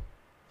 Yeah.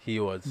 He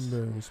was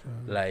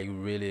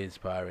really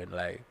inspiring.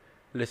 Like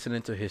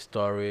listening to his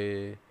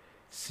story,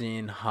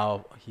 seeing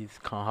how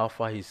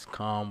far he's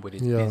come with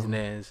his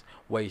business,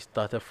 where he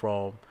started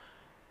from.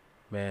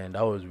 Man,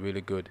 that was really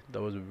good.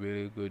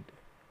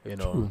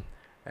 True.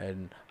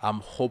 And I'm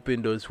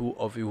hoping those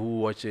of you who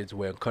watch it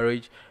were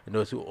encouraged, and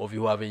those of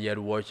you who haven't yet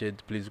watched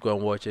it, please go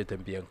and watch it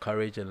and be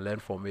encouraged and learn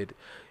from it.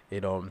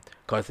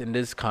 Because in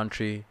this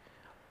country,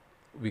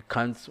 we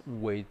can't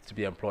wait to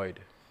be employed.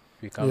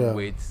 We can't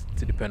wait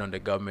to depend on the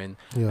government.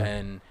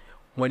 And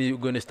when you're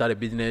going to start a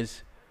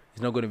business,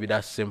 it's not going to be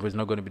that simple. It's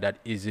not going to be that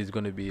easy. It's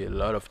going to be a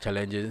lot of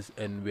challenges,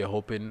 and we're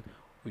hoping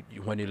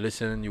when you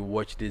listen, you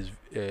watch this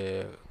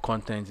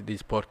content,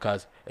 this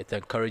podcast, it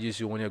encourages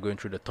you when you're going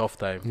through the tough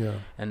time. Yeah.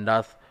 And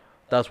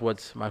that's what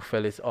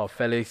Felix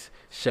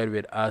shared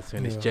with us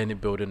in his journey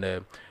building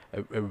a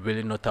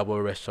really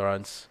notable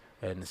restaurants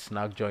and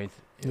snack joint,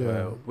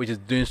 which is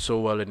doing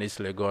so well in East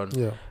Legon.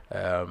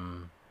 Yeah.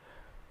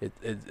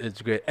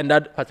 It's great, and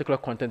that particular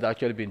content has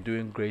actually been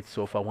doing great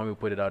so far. When we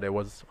put it out, it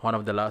was one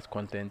of the last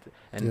content,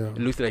 and it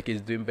looks like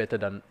it's doing better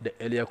than the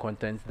earlier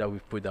content that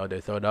we've put out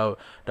there. So that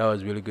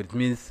was really good. It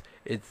means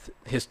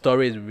his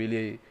story is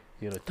really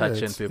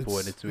touching people,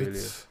 and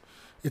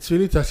it's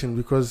really touching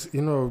because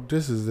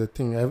this is the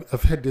thing.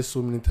 I've heard this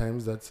so many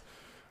times that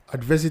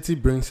adversity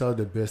brings out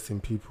the best in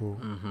people.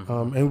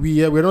 Mm-hmm. And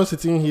we're not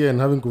sitting here and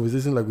having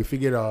conversations like we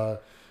figured our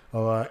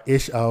our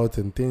ish out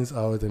and things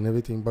out and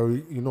everything. But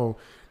we,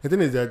 the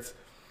thing is that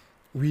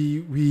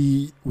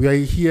we are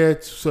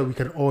here so we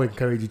can all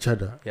encourage each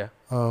other. Yeah.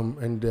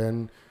 And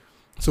then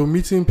so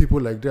meeting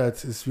people like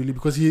that is really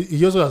because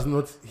he also does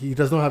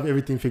not have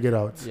everything figured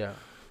out. Yeah.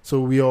 So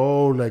we are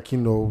all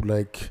getting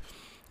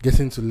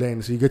to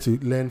learn. So you get to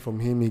learn from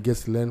him, he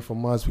gets to learn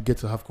from us, we get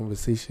to have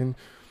conversation.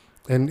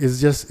 And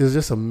it's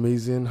just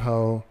amazing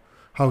how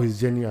his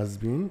journey has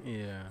been.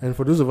 Yeah. And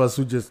for those of us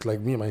who just like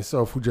me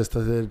myself who just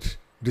started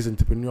this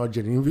entrepreneurial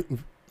journey,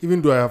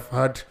 even though I have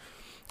had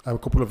a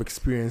couple of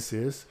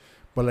experiences,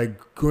 but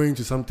like going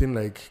to something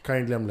like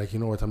currently I'm like, you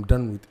know what, I'm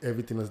done with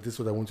everything else. This is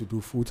what I want to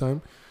do full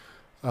time.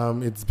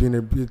 It's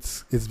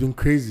been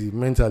crazy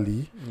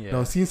mentally. Yeah.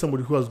 Now seeing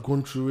somebody who has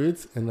gone through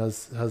it and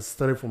has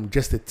started from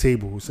just a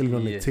table, selling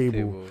on a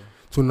table,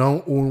 to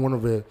now own one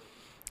of a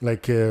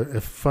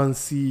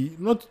fancy,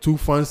 not too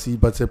fancy,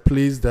 but a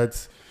place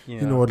that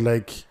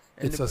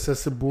it's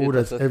accessible.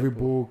 That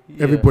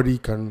everybody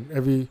can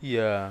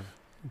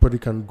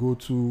go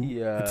to.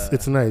 Yeah.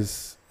 It's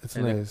nice. It's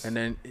nice. And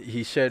then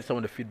he shared some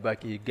of the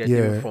feedback he gets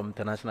even from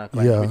international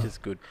clients, which is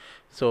good.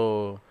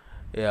 So,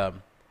 yeah,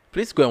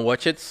 please go and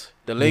watch it.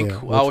 The link,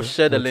 I'll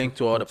share the link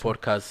to all the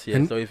podcasts here.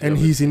 And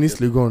he's in East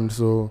Legon,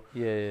 so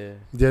yeah.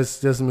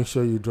 Just make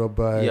sure you drop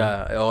by.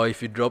 Yeah, or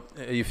if you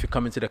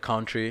come into the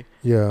country,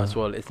 as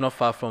well. It's not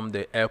far from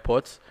the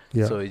airport,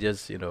 so you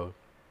just go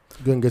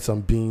and get some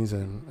beans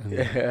and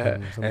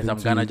some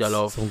Ghana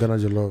jollof. Some Ghana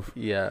jollof.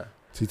 Yeah.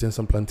 To eat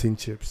some plantain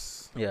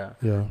chips. Yeah.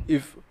 Yeah.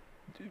 If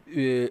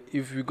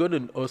we're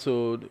gonna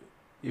also,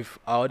 if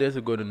our audience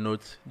are going to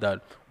note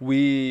that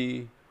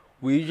we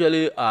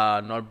usually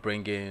are not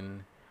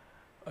bringing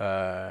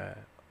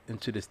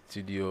into the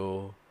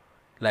studio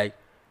like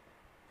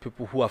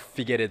people who have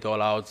figured it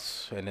all out,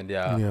 and then they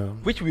are,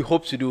 which we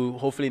hope to do.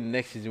 Hopefully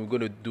next season we're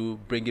going to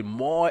bring in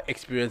more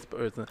experienced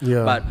person.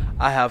 Yeah. But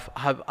I have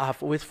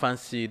always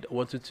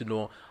wanted to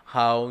know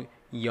how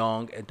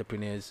young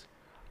entrepreneurs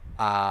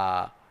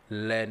are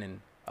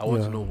learning. I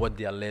want to know what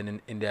they are learning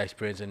in their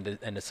experience and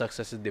the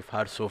successes they've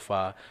had so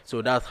far.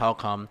 So that's how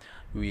come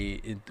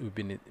we've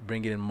been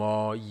bringing in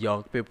more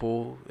young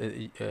people,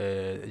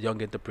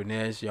 young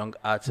entrepreneurs, young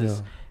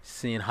artists,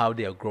 seeing how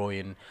they are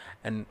growing.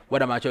 And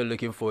what I'm actually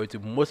looking forward to,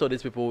 most of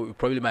these people, we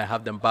probably might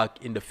have them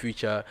back in the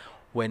future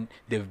when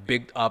they've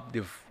bigged up,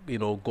 they've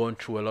gone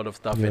through a lot of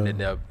stuff, and then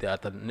they're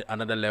at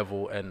another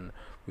level, and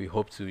we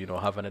hope to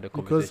have another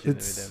conversation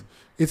with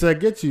them. I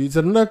get you. It's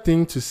another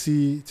thing to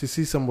see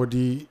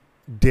somebody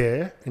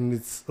there, and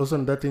it's also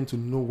another thing to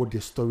know what their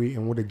story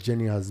and what the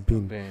journey has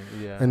been.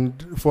 And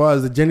for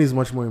us, the journey is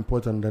much more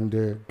important than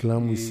the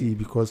glam we see,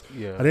 because at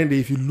the end of the day,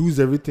 if you lose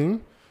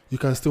everything, you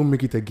can still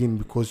make it again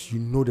because you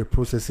know the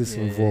processes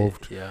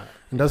involved.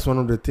 And that's one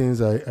of the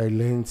things I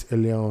learned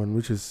earlier on,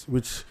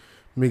 which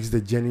makes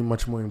the journey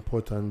much more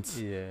important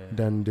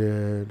than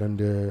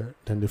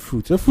the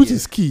fruit. The fruit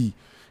is key.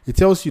 It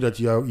tells you that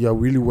you are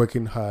really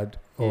working hard,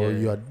 or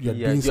you're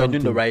doing something.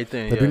 Doing the right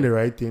thing. You're doing the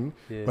right thing.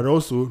 But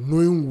also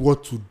knowing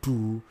what to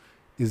do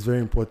is very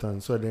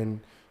important. So then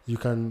you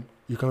can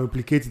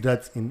replicate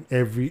that in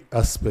every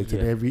aspect,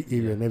 in every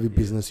area, in every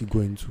business you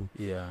go into.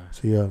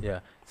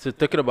 So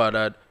talking about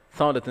that,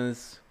 some of the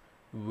things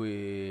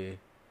we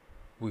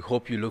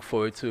hope you look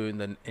forward to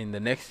in the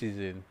next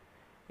season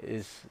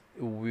is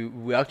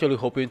we're actually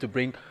hoping to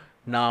bring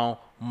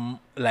now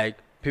like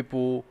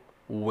people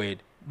with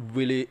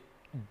really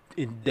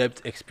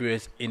in-depth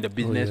experience in the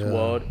business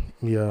world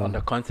on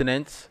the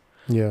continent.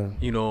 We are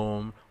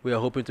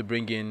hoping to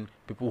bring in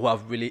people who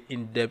have really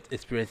in-depth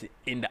experience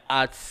in the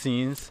art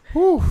scenes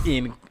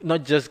in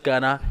not just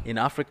Ghana, in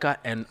Africa,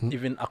 and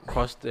even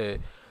across the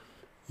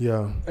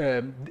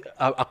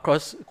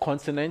across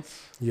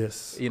continents.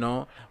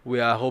 We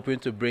are hoping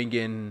to bring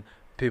in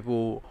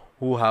people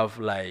who have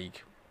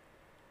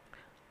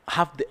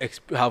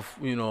have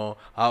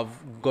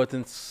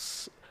gotten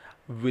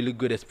really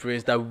good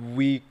experience that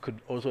we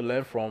could also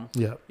learn from,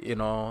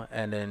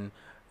 and then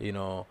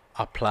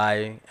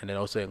apply, and then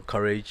also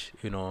encourage,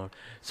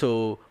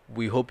 so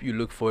we hope you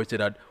look forward to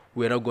that.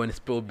 We're not going to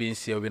spill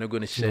beans here, we're not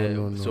going to share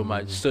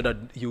much so that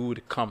you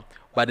would come,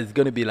 but it's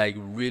going to be like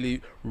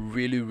really,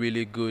 really,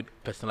 really good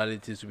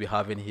personalities we're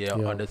having here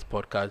on this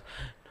podcast.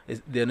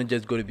 They're not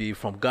just going to be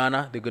from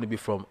Ghana, they're going to be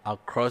from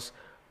across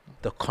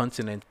the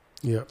continent.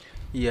 So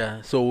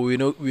we're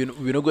not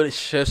going to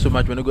share so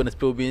much. We're not going to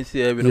spill beans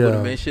here. We're not going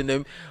to mention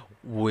them.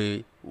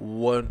 We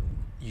want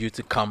you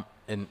to come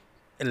and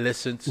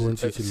listen to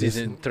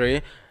season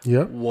 3.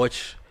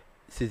 Watch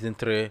season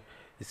 3.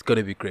 It's going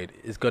to be great.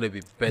 It's going to be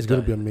better. It's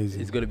going to be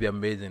amazing. It's going to be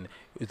amazing.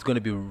 It's going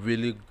to be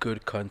really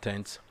good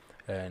content,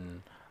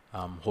 and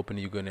I'm hoping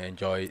you're going to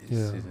enjoy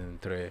season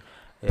 3.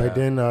 By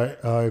then,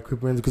 our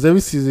equipment, because every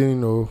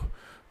season,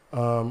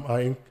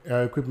 our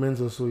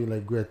equipment also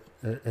go at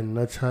a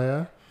notch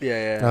higher.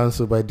 And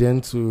so by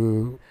then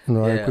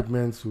our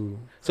equipment to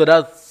so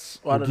that's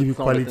give you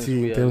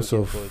quality in terms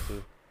of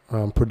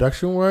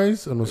production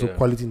wise and also Yeah.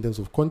 quality in terms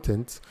of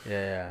content.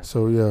 Yeah.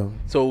 So yeah,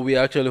 So we're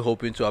actually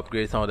hoping to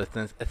upgrade some of the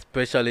things,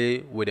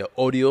 especially with the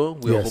audio.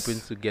 We're Yes. hoping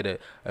to get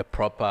a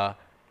proper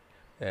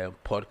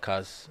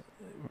podcast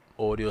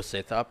audio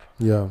setup,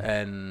 yeah,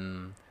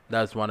 and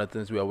that's one of the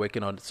things we are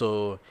working on.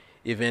 So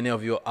if any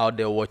of you out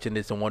there watching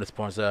this and want to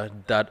sponsor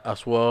that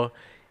as well,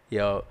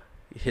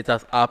 hit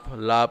us up,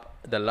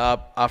 the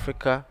Lab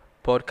Africa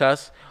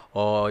podcast,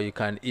 or you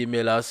can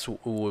email us. We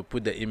will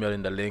put the email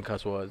in the link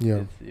as well.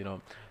 Yeah.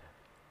 It's,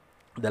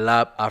 the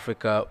Lab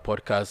Africa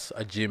podcast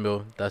at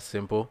Gmail. That's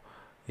simple,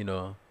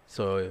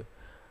 so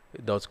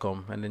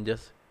 .com, and then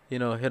just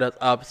hit us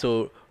up.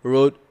 So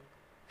Road,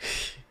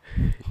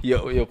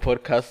 your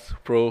podcast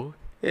pro,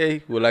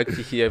 hey, we'd like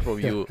to hear from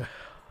you.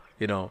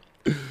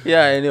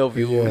 Any of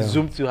you. Yeah.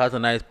 Zoom 2 has a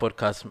nice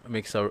podcast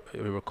mixer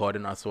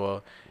recording as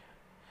well.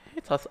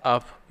 Hit us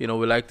up. We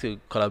like to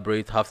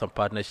collaborate, have some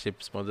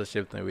partnership,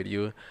 sponsorship with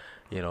you.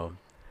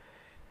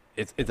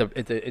 It's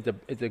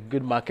a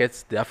good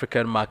market, the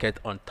African market,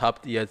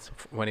 untapped yet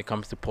when it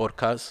comes to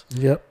podcasts.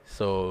 Yep.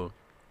 So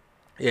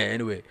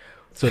anyway,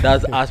 so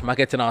that's us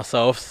marketing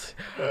ourselves.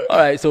 All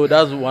right, so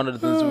that's one of the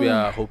things we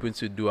are hoping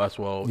to do as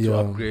well, to Yeah.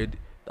 upgrade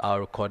our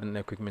recording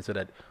equipment so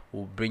that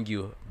we'll bring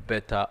you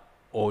better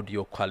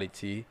audio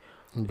quality.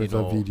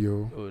 Better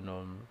video.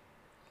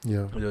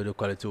 Yeah. The audio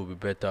quality will be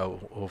better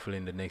hopefully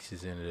in the next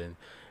season. And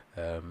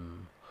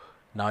then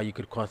now you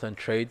could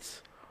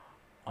concentrate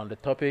on the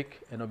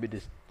topic and not be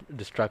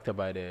distracted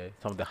by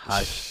some of the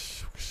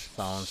harsh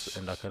sounds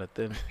and that kind of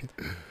thing.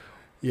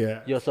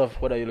 Yeah.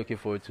 Yourself, what are you looking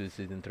forward to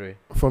season 3?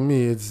 For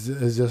me, it's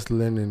just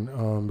learning,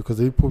 because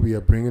the people we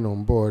are bringing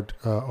on board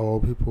are all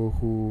people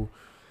who,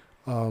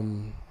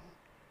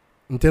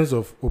 in terms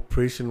of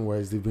operation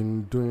wise, they've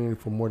been doing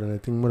it for more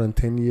than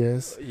 10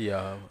 years.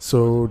 Yeah.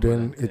 So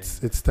then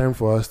it's time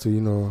for us to, I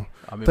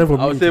mean, time for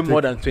I would me say to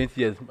more take- than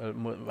 20 years,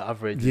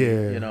 average.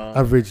 yeah,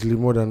 averagely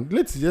more than,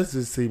 let's just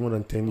say more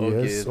than 10 Okay,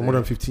 years or more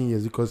then. than 15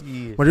 years, because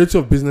Yeah. majority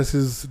of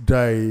businesses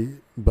die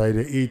by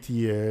the 8th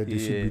year. They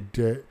should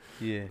be dead.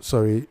 Yeah.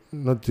 Sorry,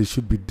 not they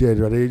should be dead.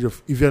 At the age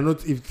of, if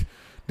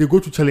they go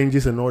through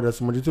challenges and all that,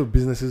 so majority of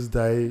businesses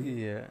die,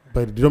 Yeah.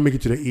 but they don't make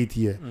it to the 8th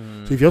year.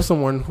 Mm. So if you have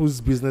someone whose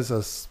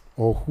business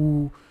or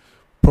who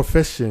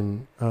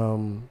profession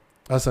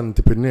as an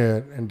entrepreneur,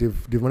 and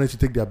they've managed to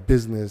take their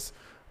business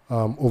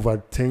over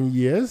 10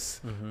 years,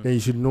 Mhm. then you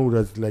should know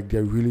that like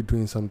they're really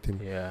doing something.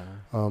 Yeah.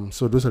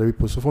 So those are the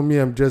people. So for me,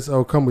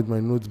 I'll come with my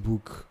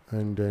notebook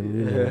and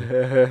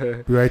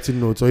then be writing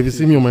notes. Or if you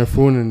see me on my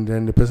phone and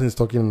then the person is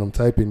talking and I'm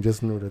typing,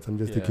 just know that I'm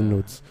just taking Yeah.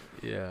 notes.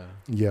 Yeah.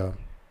 Yeah.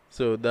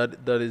 So that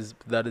has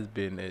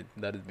been it.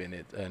 That has been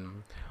it.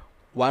 And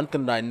one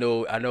thing that I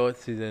know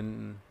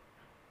season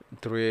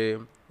 3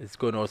 is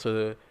going to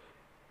also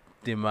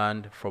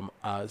demand from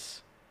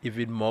us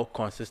even more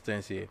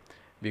consistency,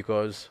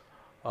 because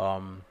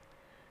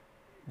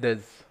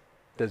there's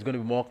going to be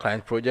more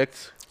client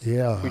projects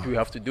Yeah. which we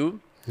have to do,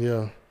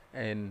 Yeah.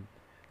 and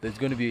there's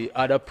going to be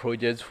other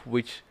projects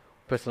which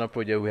personal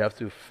project we have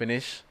to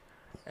finish,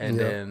 and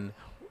Yeah. then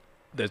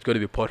there's going to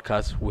be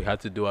podcasts we have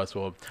to do as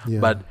well. Yeah.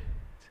 But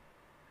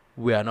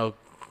we are not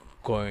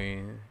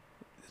going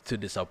to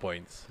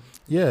disappoint.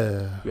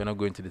 yeah. We are not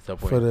going to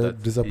disappoint. For the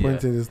That's-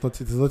 disappointing, it's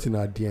not in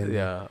our DNA.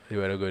 Yeah, we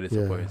are not going to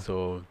disappoint. Yeah.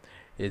 So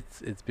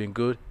it's been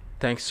good.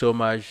 Thanks so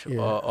much, Yeah,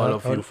 all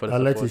of you, for the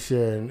I'd like to support.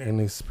 share an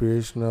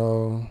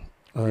inspirational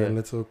Yeah.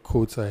 little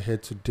quote I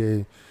heard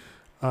today.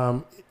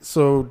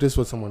 So this is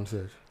what someone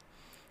said: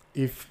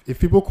 if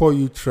people call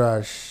you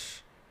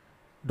trash,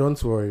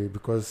 don't worry,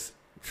 because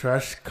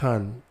trash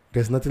can.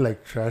 There's nothing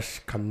like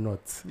trash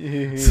cannot. So,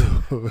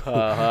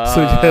 so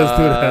just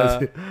do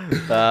that.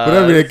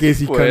 Whatever the case,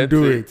 you can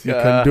do it. You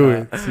can do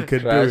it. You can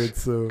do Trash it.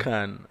 So You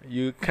can,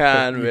 You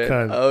man.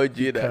 can. Oh, You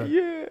Gina. can.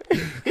 Yeah.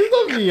 it's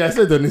not me. I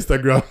said on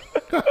Instagram.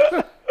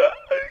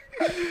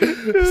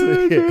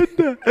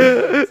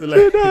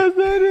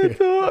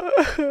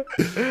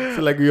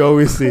 So like we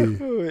always say.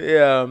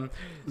 Yeah.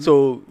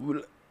 So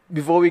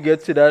before we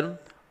get to that,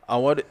 I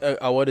want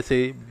to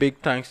say big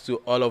thanks to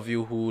all of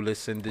you who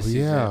listened this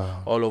season. Yeah.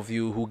 All of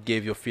you who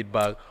gave your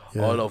feedback.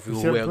 Yeah. All of you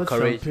If who you were have got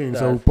encouraged. champagne, that.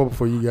 so we'll pop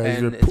for you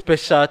guys. And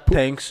special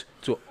thanks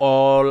to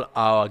all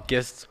our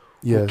guests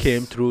who Yes.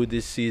 came through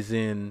this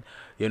season.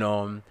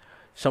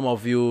 Some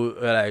of you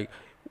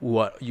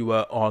you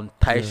were on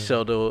tight Yeah.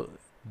 schedule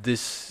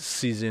this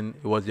season.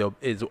 It was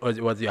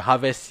your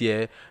harvest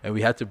year, and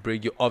we had to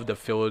bring you off the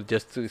field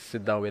just to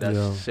sit down with us,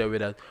 Yeah. share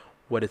with us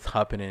what is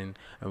happening,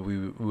 and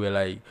we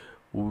were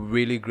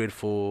really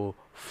grateful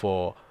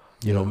for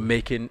Yeah.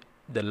 making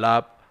the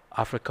Lab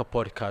Africa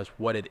podcast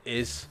what it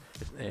is,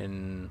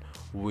 and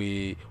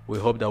we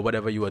hope that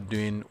whatever you are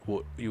doing,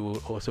 you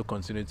will also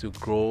continue to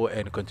grow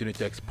and continue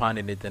to expand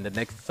in it. And the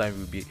next time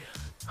we'll be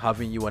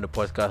having you on the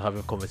podcast,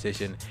 having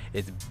conversation,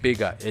 it's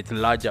bigger, it's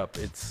larger,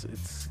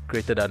 it's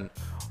greater than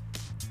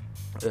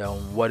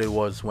what it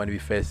was when we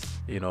first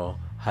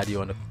had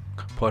you on the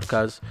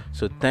podcast.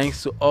 So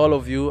thanks to all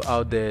of you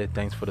out there.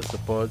 Thanks for the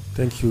support.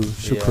 Thank you.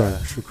 Shukran.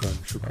 Shukran.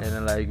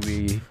 And like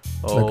we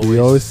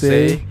always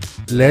say,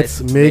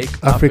 let's make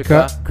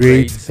Africa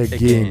great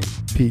again.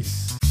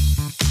 Peace.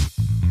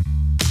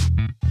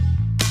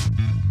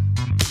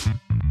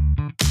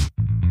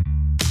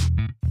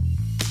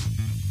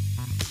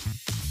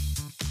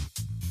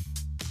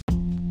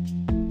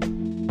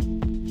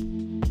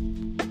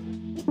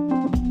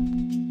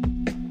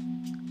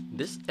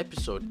 This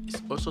episode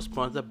is also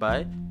sponsored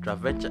by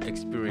Traventure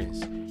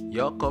Experience,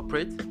 your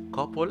corporate,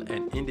 couple,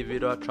 and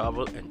individual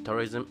travel and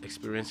tourism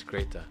experience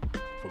creator.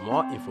 For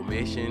more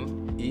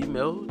information,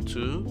 email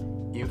to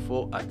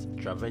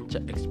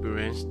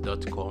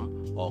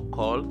info@traventureexperience.com or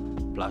call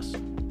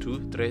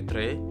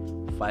 +233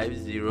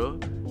 50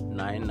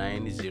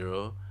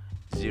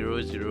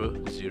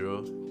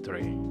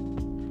 0003.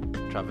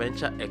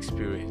 Traventure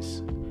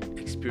Experience.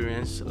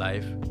 Experience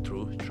life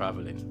through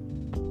traveling.